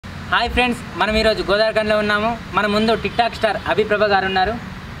Hi friends, మనం ఈరోజు గోదావరిఖండ్లో ఉన్నాము. మన ముందు టిక్ టాక్ స్టార్ అభి ప్రభా గారు ఉన్నారు.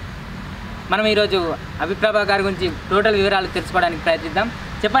 మనం ఈరోజు అభి ప్రభా గారి గురించి టోటల్ వివరాలు తెలుసుకోవడానికి ప్రయత్నిద్దాం.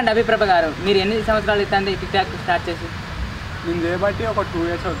 చెప్పండి అభి ప్రభా గారు, మీరు ఎన్ని సంవత్సరాలు అవుతుంది టిక్ టాక్ స్టార్ట్ చేసి? నేను చేయబట్టి ఒక 2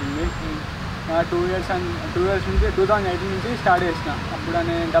 years అవుతుంది. 2 years నుంచి 2018 నుంచి స్టార్ట్ చేసిన. అప్పుడు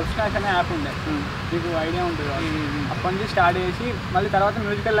నేను డబ్ స్మాష్ అనే యాప్ ఉండే, మీకు ఐడియా ఉంటుంది. అప్పటి నుంచి స్టార్ట్ చేసి మళ్ళీ తర్వాత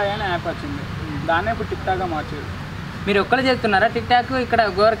మ్యూజికల్ లైవ్ అనే యాప్ వచ్చింది. దాన్నే ఇప్పుడు టిక్ టాక్గా మార్చారు. మీరు ఒక్కరు చేస్తున్నారా టిక్ టాక్ ఇక్కడ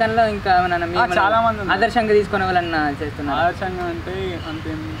గోదావరిఖండ్లో? ఇంకా చాలా మంది ఆదర్శంగా తీసుకునే వాళ్ళని చేస్తున్నారు? ఆదర్శంగా అంటే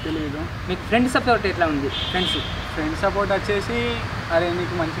అంతేం తెలియదు. మీకు ఫ్రెండ్ సపోర్ట్ ఎట్లా ఉంది? ఫ్రెండ్ సపోర్ట్ వచ్చేసి, అరే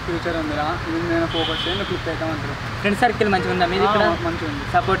నీకు మంచి ఫ్యూచర్ ఉందిరా, ఇది నేను ఫోకస్ చేయండి, క్లిక్ అవుతామంటారు. ఫ్రెండ్ సర్కిల్ మంచిగా ఉందా మీది ఇక్కడ? మంచిగా ఉంది.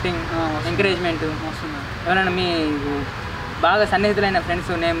 సపోర్టింగ్, ఎంకరేజ్మెంట్ వస్తుంది. ఏమైనా మీ బాగా సన్నిహితులైన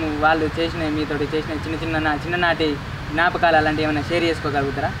ఫ్రెండ్స్ నేమ్ వాళ్ళు చేసిన మీతోటి చేసిన చిన్ననాటి జ్ఞాపకాలు అలాంటివి ఏమైనా షేర్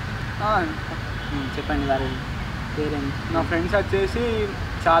చేసుకోగలుగుతారా? చెప్పండి వారి పేరేంటి? నా ఫ్రెండ్స్ వచ్చేసి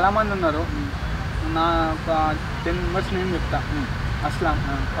చాలామంది ఉన్నారు. నా ఒక 10 members నేమ్ చెప్తా. అస్లాం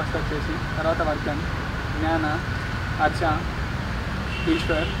ఫస్ట్ వచ్చేసి, తర్వాత వర్ధన్, జ్ఞాన, హర్ష,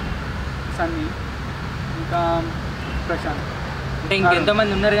 ఈశ్వర్, సన్నీ, ఇంకా ప్రశాంత్. అంటే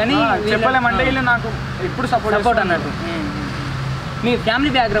ఇంకెంతోమంది ఉన్నారు కానీ చెప్పలేమంటే వీళ్ళు నాకు ఎప్పుడు సపోర్ట్ అన్నట్టు. మీ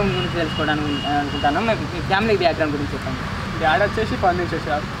ఫ్యామిలీ బ్యాక్గ్రౌండ్ గురించి తెలుసుకోవడానికి అనుకుంటాను. మీ ఫ్యామిలీ బ్యాక్గ్రౌండ్ గురించి చెప్పండి. డాడీ వచ్చేసి ఫర్నిచర్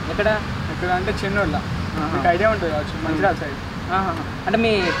చేశారు. ఎక్కడ అంటే చెన్నూరులో, మీకు ఐడియా ఉంటుంది కావచ్చు, మంచిర్యాల సైడ్. అంటే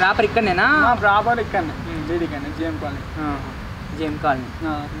మీ ప్రాపర్ ఇక్కడనేనా? ప్రాపర్ ఇక్కడనే, జీడీకనే, జిఎం కాలనీ.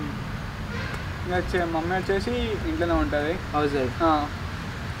 ఇంకా మమ్మీ వచ్చేసి ఇంట్లోనే ఉంటుంది, హౌస్ వైఫ్.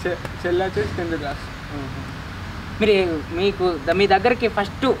 చెల్లి వచ్చేసి 10th class. మీరు మీ దగ్గరికి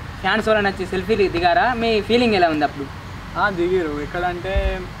ఫస్ట్ ఫ్యాన్స్ వల్ల నచ్చి సెల్ఫీలు దిగారా? మీ ఫీలింగ్ ఎలా ఉంది అప్పుడు? దిగారు. ఎక్కడంటే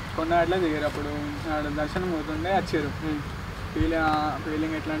కొండగట్లో దిగారు. అప్పుడు దర్శనం అవుతుండే వచ్చారు.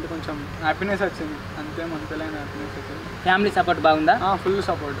 ఫీలింగ్ ఎట్లా అంటే కొంచెం హ్యాపీనెస్ వచ్చింది, అంతే. మంచిలైన హ్యాపీనెస్ వచ్చింది. ఫ్యామిలీ సపోర్ట్ బాగుందా? Full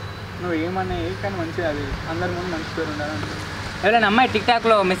support. నువ్వు ఏమన్నా కానీ మంచిగా, అది అందరి ముందు మంచి పేరు ఉండాలంటే. ఎవరైనా అమ్మాయి టిక్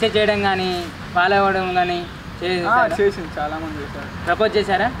టాక్లో మెసేజ్ చేయడం కానీ ఫాలో అవ్వడం కానీ చేసింది, చాలామంది చేశారు. ప్రపోజ్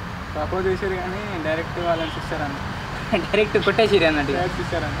చేశారా? ప్రపోజ్ చేశారు కానీ డైరెక్ట్ వాళ్ళని ఇస్తారని. డైరెక్ట్ కొట్టేసిరు అన్నట్టు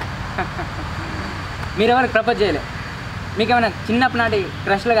ఇస్తారని. మీరు ఎవరికి ప్రపోజ్ చేయలే? మీకు ఏమైనా చిన్నప్పటి నాటి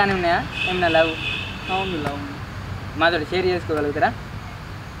క్రష్లు కానీ ఉన్నాయా? ఏమన్నా లవ్? అవును, లవ్. మాతో షేర్ చేసుకోగలుగుతారా?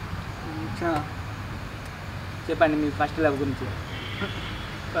 చెప్పండి మీ ఫస్ట్ లవ్ గురించి.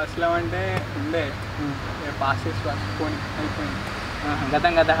 ఫస్ట్ లవ్ అంటే ఉండే, పాస్ చేసి పోనీ అయిపోయింది.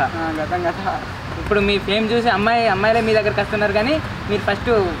 గతం. ఇప్పుడు మీ ఫేమ్ చూసి అమ్మాయిలే మీ దగ్గరకు వస్తున్నారు కానీ మీరు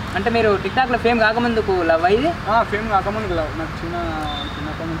ఫస్ట్ అంటే మీరు టిక్ టాక్లో ఫేమ్ కాకముందుకు లవ్ అయ్యి? Fame కాకముందుకు love. నాకు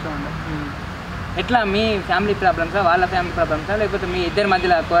చిన్నప్పటి నుంచే ఉండే. ఎట్లా మీ ఫ్యామిలీ ప్రాబ్లమ్సా, వాళ్ళ ఫ్యామిలీ ప్రాబ్లమ్సా, లేకపోతే మీ ఇద్దరి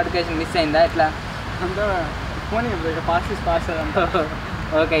మధ్యలో కోఎడ్యుకేషన్ మిస్ అయిందా? ఎట్లా? అంతా పోనీ పాస్ అంతా.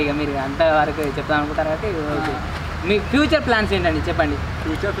 ఓకే, ఇక మీరు అంతవరకు చెప్తాను అనుకుంటారు కాబట్టి ఓకే. మీ ఫ్యూచర్ ప్లాన్స్ ఏంటండి చెప్పండి.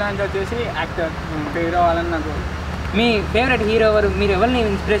 ఫ్యూచర్ ప్లాన్స్ వచ్చేసి యాక్టర్, హీరో అవ్వాలని నాకు. మీ ఫేవరెట్ హీరో ఎవరు? మీరు ఎవరిని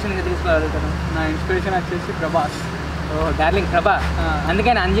ఇన్స్పిరేషన్గా తీసుకోగలుగుతారు? నా ఇన్స్పిరేషన్ వచ్చేసి ప్రభాస్. డార్లింగ్ ప్రభా,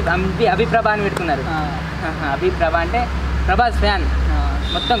 అందుకని అభి ప్రభా అని పెట్టుకున్నారు. అభి ప్రభా అంటే ప్రభాస్ ఫ్యాన్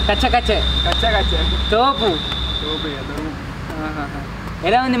మొత్తం. కచ్చ తోపు.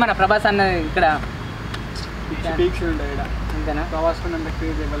 ఎలా ఉంది మన ప్రభాస్ అన్న ఇక్కడ? అంతేనా? ప్రభాస్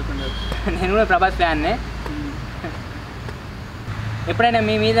నేను కూడా ప్రభాస్ ఫ్యాన్నే. ఎప్పుడైనా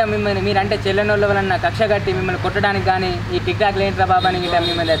మీ మీద మీరంటే చెల్లెనోళ్ళ వలన కక్ష కట్టి మిమ్మల్ని కొట్టడానికి కానీ ఈ టిక్ టాక్ లేని బాబా అని గిట్లా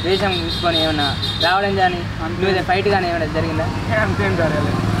మిమ్మల్ని ద్వేషం తీసుకొని ఏమన్నా రావడం కానీ మీ మీద ఫైట్ కానీ ఏమైనా జరిగిందా? అంతేం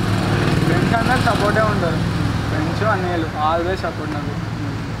జరగలేదు. ఫ్రెండ్స్ అందరూ సపోర్టే ఉంటారు. ఫ్రెండ్స్ అన్నయ్యలు ఆల్వేస్ సపోర్ట్ నాకు.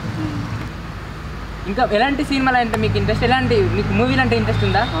 ఇంకా ఎలాంటి సినిమాలు అంటే మీకు ఇంట్రెస్ట్? మీకు మూవీలు అంటే ఇంట్రెస్ట్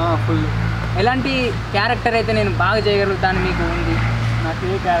ఉందా? ఫుల్. ఎలాంటి క్యారెక్టర్ అయితే నేను బాగా చేయగలుగుతాను మీకు ఉంది? నాకు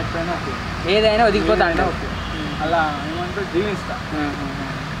ఏ క్యారెక్టర్ అయినా ఓకే, ఏదైనా ఒదిగిపోతా అంటే ఓకే, అలా ఏమంటే జీవిస్తా.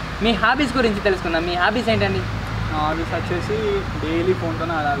 మీ హాబీస్ గురించి తెలుసుకుందాం. మీ హాబీస్ ఏంటండి? నా హాబీస్ వచ్చేసి డైలీ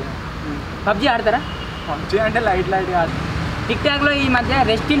ఫోన్తోనే ఆడాలి. పబ్జీ ఆడతారా? పబ్జీ అంటే లైట్గా ఆడు. టిక్ టాక్లో ఈ మధ్య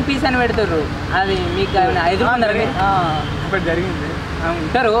రెస్ట్ ఇన్ పీస్ అని పెడుతుర్రు, అది మీకు ఎదుర్కొన్నారు? ఇప్పుడు జరిగింది.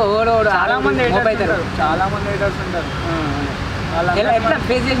 ఉంటారు చాలామంది అవుతారు, చాలామంది హేటర్స్ ఉంటారు. ఎట్లా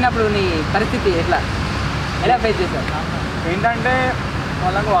ఫేస్ చేసినప్పుడు నీ పరిస్థితి ఎలా ఫేస్ చేశారు? ఏంటంటే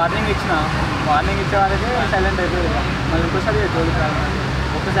వాళ్ళకు వార్నింగ్ ఇచ్చే వాళ్ళకి సైలెంట్ అయిపోయింది. మళ్ళీ ఇంకోసారి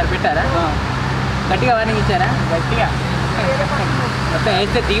ఒక్కసారి పెట్టారా? గట్టిగా వార్నింగ్ ఇచ్చారా? గట్టిగా మొత్తం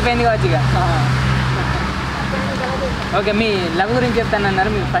వేస్తే దిగిపోయింది కావచ్చు ఇక. ఓకే, మీ లవ్ గురించి చెప్తానన్నారు.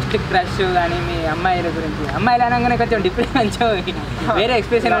 మీ ఫస్ట్ క్రష్ కానీ మీ అమ్మాయిల గురించి. అమ్మాయిలు అనగానే కొంచెం డిఫరెంట్, కొంచెం వేరే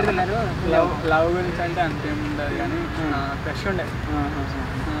ఎక్స్ప్రెషన్ పెడుతున్నారు. లవ్ గురించి అంటే అంతేం ఉండదు కానీ క్రష్ ఉండే.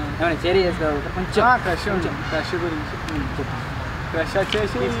 ఏమైనా షేర్ చేసుకోవాలి కొంచెం? క్రష్ గురించి. క్రష్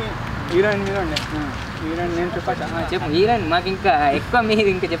వచ్చేసి హీరోయిన్ మీద ఉండే. హీరోయిన్ నేను చెప్పచ్చా? చెప్పు హీరోయిన్, మాకు ఇంకా ఎక్కువ మీరు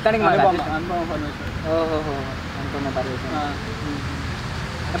ఇంకా చెప్తానికి మాకు అనుపమ పరమేశ్వర్. ఓహోహో, అనుకున్న పర్వేశ్వర్.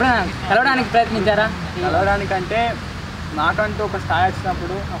 ఎప్పుడైనా కలవడానికి ప్రయత్నించారా? కలవడానికంటే నాకంటూ ఒక స్థాయి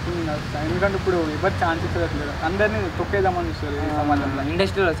వచ్చినప్పుడు అప్పుడు నేను వస్తాను. ఎందుకంటే ఇప్పుడు ఎవరు ఛాన్స్ ఇచ్చలేదు, అందరినీ తొక్కేద్దామని చూస్తారు ఈ సమాజంలో.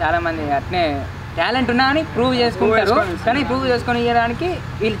 ఇండస్ట్రీలో చాలా మంది అట్నే టాలెంట్ ఉన్నా అని ప్రూవ్ చేసుకుంటారు, కానీ ప్రూవ్ చేసుకొని ఇవ్వడానికి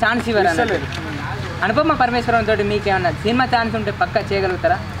వీళ్ళు ఛాన్స్ ఇవ్వరు. అనుపమ పరమేశ్వరం తోటి మీకేమన్నా సినిమా ఛాన్స్ ఉంటే పక్కా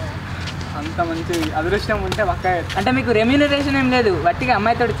చేయగలుగుతారా? అంత మంచి అదృష్టం ఉంటే పక్కా. అంటే మీకు రెమ్యూనరేషన్ ఏం లేదు, వట్టిగా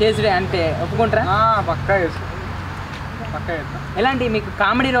అమ్మాయితో చేసుడే అంటే ఒప్పుకుంటారా? పక్కా చేస్తాను, పక్కా చేస్తాను. ఎలాంటి మీకు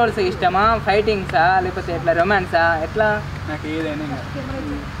కామెడీ రోల్స్ ఇష్టమా, ఫైటింగ్సా, లేకపోతే ఎట్లా రొమాన్సా, ఎట్లా? నాకు ఏదైనా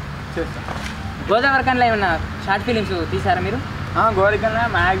చేస్తాను. గోదావరికంలో ఏమన్నా షార్ట్ ఫిలిమ్స్ తీసారా మీరు? గోదావరికంలో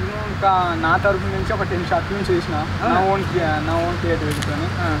మ్యాక్సిమం ఇంకా నా తరఫు నుంచి ఒక 10 షార్ట్ ఫిల్మ్స్ చేసిన, నా ఓన్ క్రియేటివిటీతోని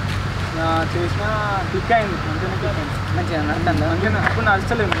చేసిన. క్లిక్ అయింది, మంచిగా క్లిక్ అయింది, మంచిగా నడుతుందా? మంచిగా అప్పుడు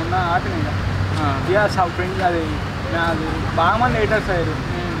నడుస్తలేదు, మొన్న ఆపిన ఇక ఫ్రెండ్స్ అది బాగా మంది హేటర్స్ అయ్యారు,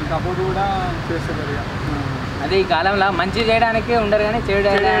 సపోర్ట్ కూడా చేస్తారు. ఇక అదే ఈ కాలంలో మంచి చేయడానికి ఉండరు కానీ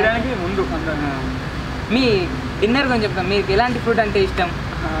చేయడానికి ముందు అందరు. మీ డిన్నర్ గురించి చెప్తాం, మీకు ఎలాంటి ఫుడ్ అంటే ఇష్టం?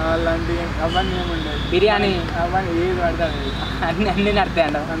 అలాంటి అవన్నీ ఏముండదు, బిర్యానీ అవన్నీ ఏది పడతాయి అన్నీ నడతాయి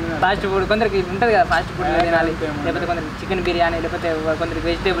అంట. ఫాస్ట్ ఫుడ్ కొందరికి ఉంటుంది కదా, ఫాస్ట్ ఫుడ్ తినాలి, లేకపోతే కొందరికి చికెన్ బిర్యానీ, లేకపోతే కొందరికి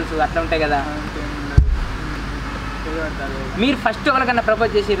వెజిటేబుల్స్ అట్లా ఉంటాయి కదా. మీరు ఫస్ట్ ఎవరికన్నా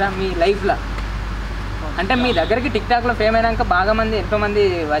ప్రపోజ్ చేసిర్రా మీ లైఫ్లో? అంటే మీ దగ్గరికి టిక్ టాక్లో ఫేమ్ అయినాక బాగా మంది ఎంతోమంది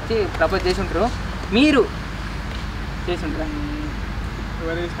వచ్చి ప్రపోజ్ చేసి ఉంటారు, మీరు చేసి ఉంటారా?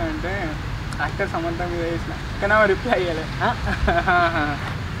 ఎవరు చేసిన అంటే యాక్టర్ సమంత మీద చేసిన, కానీ రిప్లై అయ్యాలి.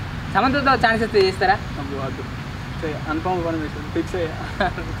 సమంతతో ఛాన్స్ వస్తే చేస్తారా? వద్దు, అనుపమ పరమేశ్వర్ ఫిక్స్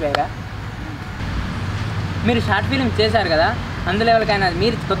అయ్యారా? మీరు షార్ట్ ఫిలిం చేశారు కదా, అందులో ఎవరికైనా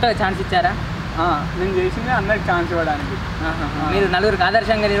మీరు కొత్తగా ఛాన్స్ ఇచ్చారా? నేను చేసింది అందరికి ఛాన్స్ ఇవ్వడానికి, మీరు నలుగురికి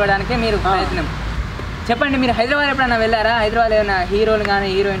ఆదర్శంగా నిలవడానికే మీరు ప్రయత్నం. చెప్పండి, మీరు హైదరాబాద్ ఎప్పుడైనా వెళ్ళారా? హైదరాబాద్ ఏమైనా హీరోలు కానీ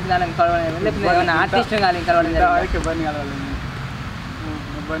హీరోయిన్స్ కానీ కలవడం, లేకపోతే ఏమైనా ఆర్టిస్ట్ కానీ కలవడం? ఎవరిని కలవాలి,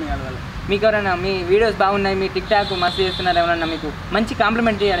 ఎవరిని కలవాలి. మీకు ఎవరైనా మీ వీడియోస్ బాగున్నాయి, మీ టిక్ టాక్ మస్తు చేస్తున్నారు, ఎవరన్నా మీకు మంచి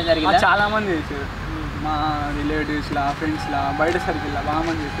కాంప్లిమెంట్ చేయడం జరిగింది? చాలా మంది చేశారు, మా రిలేటివ్స్లా, ఫ్రెండ్స్లా, బయట సర్కిల్లా బాగా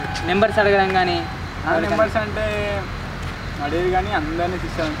మంది చేశారు. నెంబర్స్ అడగడం కానీ? నెంబర్స్ అంటే అడిగేది కానీ అందరినీ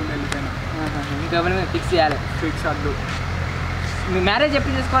ఫిక్స్ అనుకుంటే వెళ్ళిపోయినా. ఇంకెవరిని ఫిక్స్ చేయాలి? ఫిక్స్ వద్దు. మీ మ్యారేజ్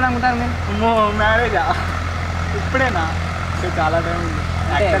ఎప్పుడు చేసుకోవాలనుకుంటారు మీరు? మ్యారేజా ఇప్పుడేనా? చాలా టైం ఉంది,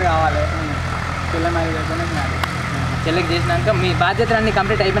 యాక్టర్ కావాలి. పిల్ల మ్యారేజ్ అయిపోయినా మ్యారేజ్. చెల్లెకి చేసినాక మీ బాధ్యతలన్నీ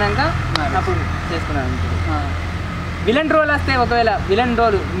కంప్లీట్ అయిపోయినాక అప్పుడు చేసుకున్నాను. విలన్ రోల్ వస్తే, ఒకవేళ విలన్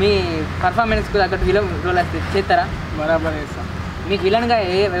రోల్ మీ పర్ఫార్మెన్స్కి తగ్గట్టు విలన్ రోల్ వస్తే చేస్తారా? బరాబర్ చేస్తాం. మీకు విలన్గా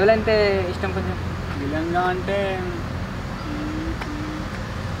ఎవరంటే ఇష్టం? కొంచెం విలన్గా అంటే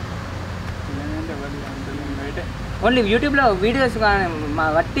బయటే ఓన్లీ యూట్యూబ్లో వీడియోస్ కానీ మా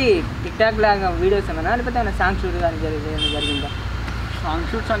వట్టి టిక్ టాక్ లాగా వీడియోస్ ఏమన్నా, లేకపోతే ఏమైనా సాంగ్ షూట్ కానీ జరిగిందా? సాంగ్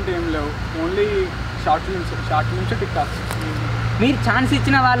షూట్స్ అంటే ఏం లేవు, only short films tick talks. మీరు ఛాన్స్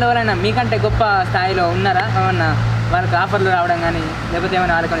ఇచ్చిన వాళ్ళు ఎవరైనా మీకంటే గొప్ప స్థాయిలో ఉన్నారా? ఏమన్నా వాళ్ళకి ఆఫర్లు రావడం కానీ, లేకపోతే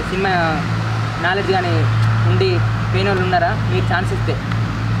ఏమైనా వాళ్ళకి సినిమా నాలెడ్జ్ కానీ ఉండి పోయిన వాళ్ళు ఉన్నారా మీరు ఛాన్స్ ఇస్తే?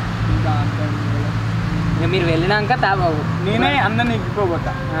 ఇంకా మీరు వెళ్ళినాక నేనే అందరినీ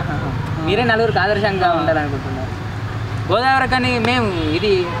ఎక్కిపోతా, మీరే నలుగురికి ఆదర్శంగా ఉండాలనుకుంటున్నారు. గోదావరి కానీ మేము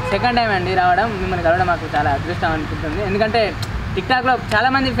ఇది సెకండ్ టైం అండి రావడం, మిమ్మల్ని కలవడం మాకు చాలా అదృష్టం అనిపిస్తుంది. ఎందుకంటే టిక్ టాక్లో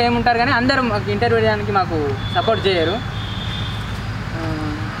చాలామంది ఫేమ్ ఉంటారు కానీ అందరూ మాకు ఇంటర్వ్యూ చేయడానికి మాకు సపోర్ట్ చేయరు.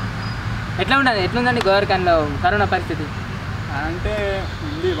 ఎట్లుందండి గోదావరిలో కరోనా పరిస్థితి? అంటే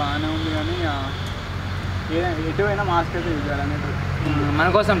ఉంది, బాగానే ఉంది, కానీ ఎటువైనా మాస్క్ అయితే యూజ్ అనేది మన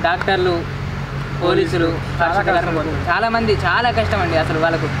కోసం డాక్టర్లు, పోలీసులు, చాలామంది చాలా కష్టం అండి. అసలు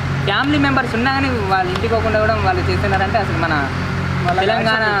వాళ్ళకు ఫ్యామిలీ మెంబర్స్ ఉన్నా కానీ వాళ్ళు ఇంటికి పోకుండా కూడా వాళ్ళు చేస్తున్నారంటే అసలు మన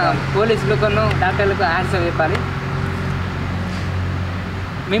తెలంగాణ పోలీసులకు డాక్టర్లకు హ్యాట్స్ చెప్పాలి.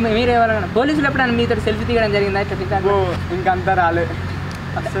 మీరు ఎవరైనా పోలీసులు ఎప్పుడైనా మీతో సెల్ఫీ తీయడం జరిగిందా? ఇట్లా ఇంకంతా రాలే,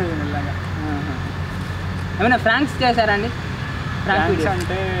 వస్తుంది మెల్లగా. ఏమైనా ఫ్రాంక్స్ చేశారా అండి? ఫ్రాంక్స్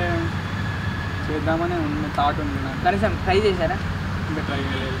అంటే చేద్దామని ఉంది, థాట్ ఉంది నాకు. కనీసం ట్రై చేశారా? ఇంకా ట్రై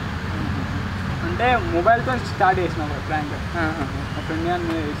చేయలేదు. అంటే మొబైల్తో స్టార్ట్ చేసిన ప్రాంక్, మా ఫ్రెండ్ అని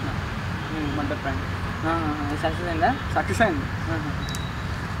మీద చేసిన మర్డర్ ప్రాంక్. సక్సెస్ అయిందా? సక్సెస్ అయింది.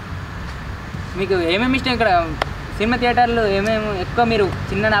 మీకు ఏమేమి ఇష్టం ఇక్కడ సినిమా థియేటర్లు? ఏమేమి ఎక్కువ మీరు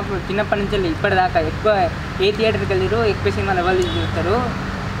చిన్నప్పటి నుంచి వెళ్ళి ఇప్పటిదాకా ఎక్కువ ఏ థియేటర్కి వెళ్ళారు? ఎక్కువ సినిమాలు ఎవరు చూస్తారు?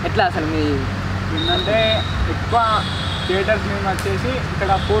 ఎట్లా అసలు మీ ఏంటంటే ఎక్కువ థియేటర్స్ మేము వచ్చేసి ఇక్కడ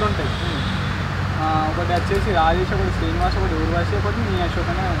 4 ఉంటాయి. ఒకటి వచ్చేసి రాజేష్, ఒకటి శ్రీనివాస్, ఒకటి ఊర్వశి, ఒకటి నీ అశోక్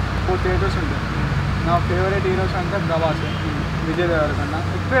అనే 4 థియేటర్స్ ఉంటాయి. నా ఫేవరెట్ హీరోస్ అంటే ప్రభాస్, విజయ్ దేవరకొండ.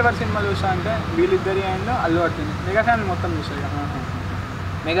 ఎక్కువ ఎవరి సినిమా చూసా అంటే వీళ్ళిద్దరి and Allu Arjun. Mega fan మొత్తం చూసాయి.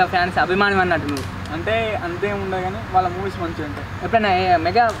 మెగా ఫ్యాన్స్ అభిమానం అన్నట్టు నువ్వు? అంటే అంతేం ఉండదు కానీ వాళ్ళ మూవీస్ మంచిగా ఉంటాయి. ఎప్పుడైనా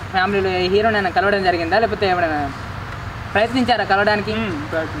మెగా ఫ్యామిలీలో హీరోనైనా కలవడం జరిగిందా, లేకపోతే ఎప్పుడైనా ప్రయత్నించారా కలవడానికి?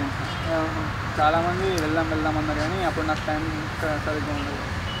 ప్రయత్నించాను. చాలామంది వెళ్దాం అన్నారు కానీ అప్పుడు నాకు టైం సరిగ్గా ఉండదు.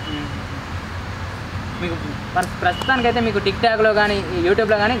 మీకు ప్రస్తుతానికైతే మీకు టిక్ టాక్లో కానీ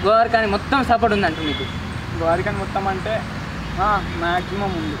యూట్యూబ్లో కానీ గోవర్ కానీ మొత్తం సపోర్ట్ ఉందంట మీకు? గోవారికని మొత్తం అంటే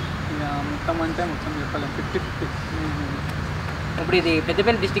మ్యాక్సిమం ఉంది. ఇక మొత్తం అంటే మొత్తం చెప్పలేము, 50-50. ఇప్పుడు ఇది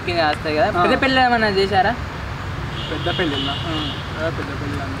పెద్దపల్లి డిస్టిక్ వస్తాయి కదా, పెద్దపల్లి ఏమైనా చేశారా? పెద్దపల్లి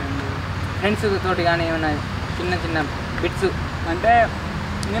అంతే ఫ్రెండ్స్ తోటి కానీ ఏమైనా చిన్న చిన్న బిట్స్? అంటే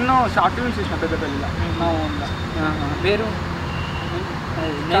నేను షార్ట్ ఫిల్మ్స్ చూసిన పెద్దపల్లిలో మా ఓన్గా. పేరు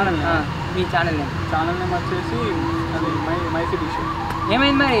మీ ఛానల్ నేమ్ వచ్చేసి అది మై సిటీ షో.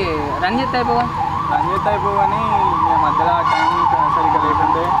 ఏమైంది మరి రన్ చేస్తే అయిపోవా? కానీ మధ్యలో టైం సరిగ్గా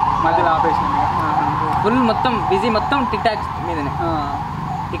లేకుంటే మధ్యలో ఆపేసింది. ఫుల్ మొత్తం బిజీ, మొత్తం టిక్ టాక్ మీదనే.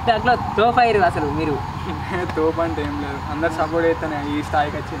 టిక్ టాక్లో తోఫైర్ అసలు మీరు. తోపు అంటే ఏం లేదు, అందరు సపోర్ట్ చేస్తేనే ఈ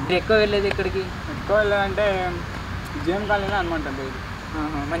స్థాయికి వచ్చింది. ఎక్కువ వెళ్ళేది ఎక్కడికి? ఎక్కువ వెళ్ళాలంటే జేఎం కాలనీ అనమాట.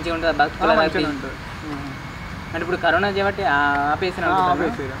 మంచిగా ఉంటుంది, భక్తులు ఉంటుంది. అంటే ఇప్పుడు కరోనా చేయబట్టి ఆపేసారు.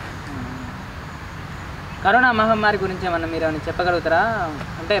 కరోనా మహమ్మారి గురించి ఏమన్నా మీరు ఏమైనా చెప్పగలుగుతారా?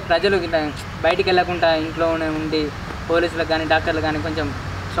 అంటే ప్రజలు ఇట్లా బయటికి వెళ్ళకుండా ఇంట్లోనే ఉండి పోలీసులకు కానీ డాక్టర్లు కానీ కొంచెం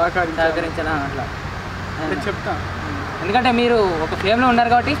సహకరించాలా అట్లా చెప్తా. ఎందుకంటే మీరు ఒక ఫేమ్లో ఉన్నారు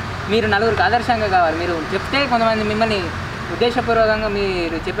కాబట్టి మీరు నలుగురికి ఆదర్శంగా కావాలి. మీరు చెప్తే కొంతమంది మిమ్మల్ని ఉద్దేశపూర్వకంగా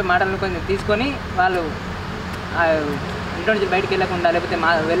మీరు చెప్పే మాటలను కొంచెం తీసుకొని వాళ్ళు ఇంట్లో నుంచి బయటికి వెళ్ళకుండా లేకపోతే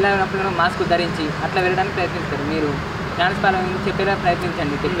వెళ్ళినప్పుడు మాస్క్ ధరించి అట్లా వెళ్ళడానికి ప్రయత్నిస్తారు. మీరు డాన్స్ పాలన చెప్పేలా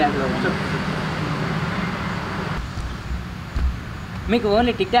ప్రయత్నించండి టిక్ టాక్లో. మీకు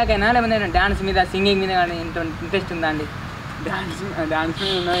ఓన్లీ టిక్ టాక్ అయినా లేకపోతే డాన్స్ మీద సింగింగ్ మీద కానీ ఇంట్రెస్ట్ ఉందా అండి? డాన్స్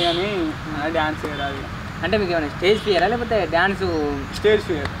మీద ఉన్నది కానీ డాన్స్ రాదు. అంటే మీకు ఏమైనా స్టేజ్ ఫియరా లేకపోతే డాన్స్? Stage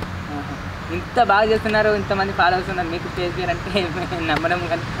fear. ఇంత బాగా చేస్తున్నారు, ఇంతమంది ఫాలోవర్స్ ఉన్నారు, మీకు స్టేజ్ ఫియర్ అంటే నమ్మడం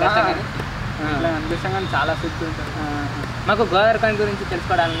కానీ కష్టం కానీ అనిపిస్తాం కానీ చాలా ఫిట్ ఉంటుంది. మాకు గోవర్ఖండ్ గురించి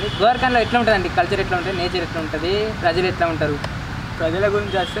తెలుసుకోవడానికి, గోవర్ఖండ్లో ఎట్లా ఉంటుందండి? కల్చర్ ఎట్లా ఉంటుంది, నేచర్ ఎట్లా ఉంటుంది, ప్రజలు ఎట్లా ఉంటారు? ప్రజల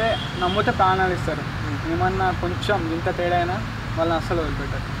గురించి వస్తే నమ్మితే ప్రాణాలు ఇస్తారు. ఏమన్నా కొంచెం ఇంత తేడా అయినా వాళ్ళని అస్సలు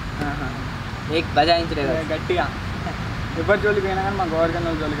వదిలిపెట్టారు. బజాయించలేదు గట్టిగా. ఎవరి జోలికి అయినా కానీ మా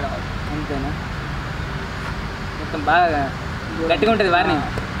గోవర్ఖండ్ జోలికి రావాలి. అంతేనా? మొత్తం బాగా గట్టిగా ఉంటుంది వారిని.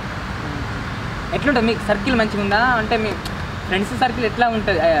 ఎట్లుంటుంది మీకు సర్కిల్ మంచిగా ఉందా? అంటే మీ ఫ్రెండ్స్ సర్కిల్ ఎట్లా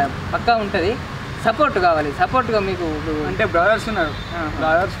ఉంటుంది? పక్కా ఉంటుంది, సపోర్ట్ కావాలి. సపోర్ట్గా మీకు అంటే బ్రదర్స్ ఉన్నారు,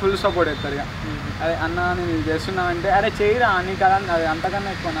 బ్రదర్స్ ఫుల్ సపోర్ట్ చేస్తారు. ఇక అదే అన్న నేను చేస్తున్నానంటే అరే చెయ్యిరా నీ కదా, అది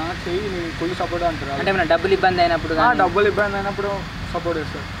అంతకన్నా ఎక్కువనా చెయ్యి, నీ ఫుల్ సపోర్ట్ అంటారు. అంటే మన డబ్బులు ఇబ్బంది అయినప్పుడు సపోర్ట్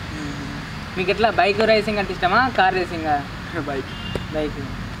చేస్తారు. మీకు ఎట్లా బైక్ రేసింగ్ అంటే ఇష్టమా, కార్ రేసింగా? బైక్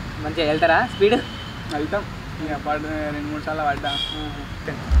మంచిగా వెళ్తారా? స్పీడ్ వెళ్తాం. ఇక 2-3 సార్లు పడ్డా.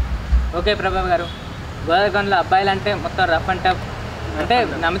 ఓకే ప్రభావ్ గారు, గోదావరిలో అబ్బాయిలు అంటే మొత్తం రఫ్ అండ్ టఫ్, అంటే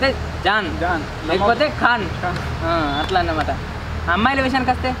నమ్మితే జాన్ లేకపోతే ఖాన్ అట్లా అన్నమాట. అమ్మాయిల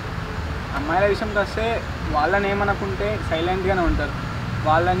విషయానికి వస్తే వాళ్ళని ఏమనుకుంటే సైలెంట్గానే ఉంటారు.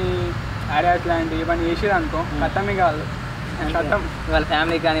 వాళ్ళని అరేట్ లాంటి ఇవన్నీ చేసేది అనుకో కథమే కాదు. వాళ్ళ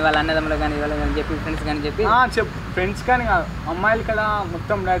ఫ్యామిలీ కానీ వాళ్ళ అన్నదమ్ములు కానీ వాళ్ళ చెప్పి ఫ్రెండ్స్ కానీ చెప్పి ఫ్రెండ్స్ కానీ కాదు, అమ్మాయిలు కదా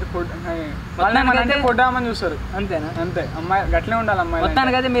మొత్తం డైరెక్ట్ కొట్టామని చూస్తారు. అంతేనా? అంతే. అమ్మాయి గట్లే ఉండాలి. అమ్మాయి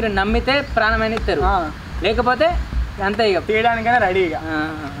మొత్తానికైతే మీరు నమ్మితే ప్రాణమైన ఇస్తారు, లేకపోతే అంతే ఇక తీయడానికైనా రెడీగా.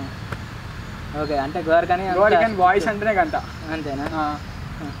 ఓకే, అంటే గోవర్ఖండ్ బాయ్స్ అంటేనే గంట. అంతేనా?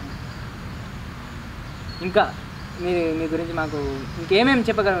 ఇంకా మీ గురించి మాకు ఇంకేమేమి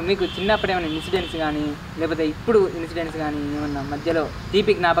చెప్పగలరు? మీకు చిన్నప్పుడు ఏమైనా ఇన్సిడెంట్స్ కానీ లేకపోతే ఇప్పుడు ఇన్సిడెంట్స్ కానీ ఏమన్నా మధ్యలో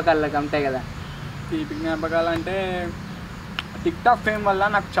తీపి జ్ఞాపకాలు ఉంటాయి కదా? తీపి జ్ఞాపకాలు అంటే టిక్ టాక్ ఫేమ్ వల్ల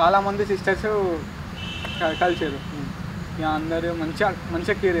నాకు చాలామంది సిస్టర్స్ కలిసారు. ఇక అందరూ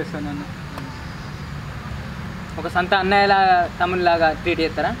మంచిగా కేర్ చేస్తారు నన్ను. ఒక సంత అన్నయ్యలాగా తమ్ముళ్ళలాగా ట్రీట్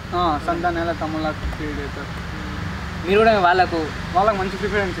చేస్తారా? సంత అన్నయ్యలా తమ్ముళ్ళలాగా ట్రీట్ చేస్తారు. మీరు కూడా వాళ్ళకు మంచి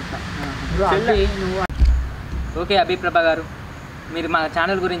ప్రిఫరెన్స్ ఇస్తాను. ఓకే అభి ప్రభా గారు, మీరు మా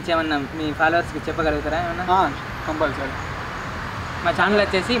ఛానల్ గురించి ఏమన్నా మీ ఫాలోవర్స్కి చెప్పగలుగుతారా ఏమన్నా? కంపల్సరీ. మా ఛానల్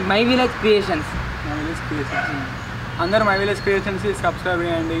వచ్చేసి మై విలేజ్ క్రియేషన్స్. అందరూ మై విలేజ్ క్రియేషన్స్కి సబ్స్క్రైబ్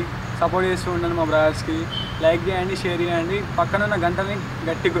చేయండి, సపోర్ట్ చేస్తూ ఉండండి. మా బ్రదర్స్కి లైక్ చేయండి, షేర్ చేయండి, పక్కన ఉన్న గంటని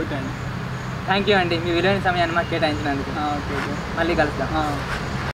గట్టి కొట్టండి. థ్యాంక్ యూ అండి, మీ విలువైన సమయాన్ని మాకు కేటాయించినందుకు. ఓకే, మళ్ళీ కలుస్తాం.